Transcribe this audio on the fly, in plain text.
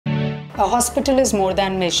A hospital is more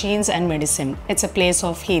than machines and medicine. It's a place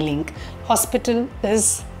of healing. Hospital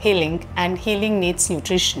is healing and healing needs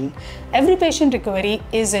nutrition. Every patient recovery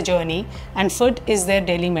is a journey and food is their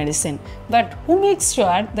daily medicine. But who makes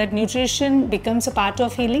sure that nutrition becomes a part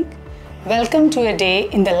of healing? Welcome to a day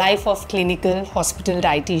in the life of clinical hospital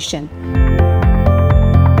dietitian.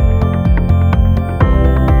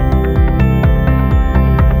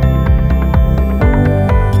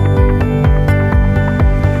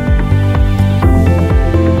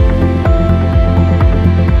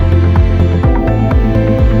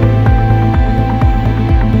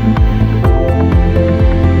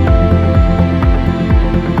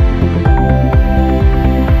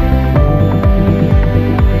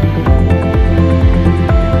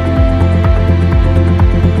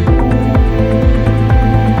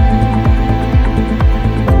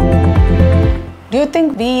 Do you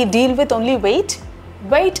think we deal with only weight?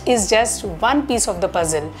 Weight is just one piece of the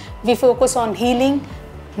puzzle. We focus on healing,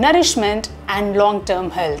 nourishment and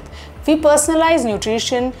long-term health. We personalize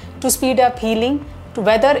nutrition to speed up healing,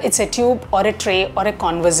 whether it's a tube or a tray or a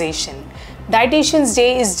conversation. Dietitian's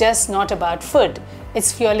Day is just not about food.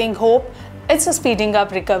 It's fueling hope, it's a speeding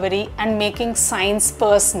up recovery and making science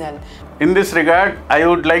personal. In this regard, I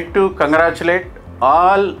would like to congratulate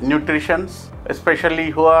all nutritionists, especially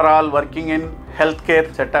who are all working in healthcare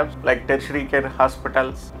setups like tertiary care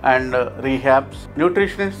hospitals and rehabs.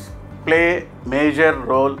 Nutritionists play major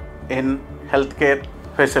role in healthcare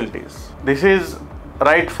facilities. This is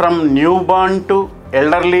right from newborn to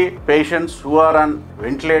elderly patients who are on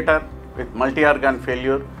ventilator with multi-organ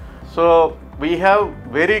failure. So we have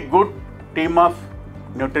very good team of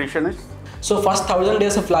nutritionists. So first 1000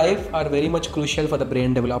 days of life are very much crucial for the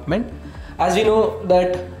brain development. As we know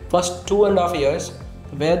that first 2.5 years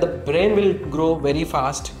where the brain will grow very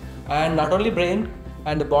fast, and not only brain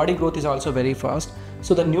and the body growth is also very fast.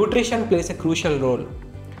 So the nutrition plays a crucial role.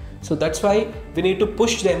 So that's why we need to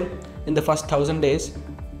push them in the first 1000 days.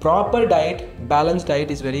 Proper diet, balanced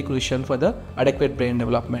diet is very crucial for the adequate brain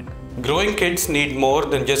development. Growing kids need more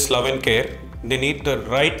than just love and care. They need the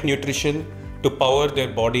right nutrition to power their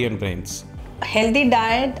body and brains. A healthy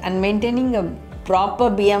diet and maintaining a proper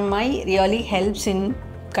BMI really helps in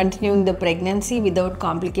continuing the pregnancy without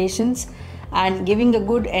complications and giving a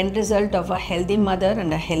good end result of a healthy mother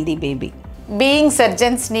and a healthy baby. Being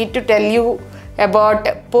surgeons need to tell you about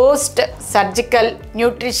post-surgical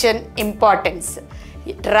nutrition importance.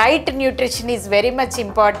 Right nutrition is very much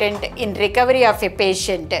important in recovery of a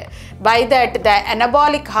patient. By that, the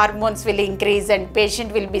anabolic hormones will increase and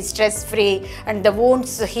patient will be stress-free and the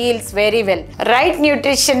wounds heals very well. Right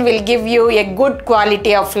nutrition will give you a good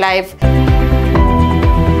quality of life.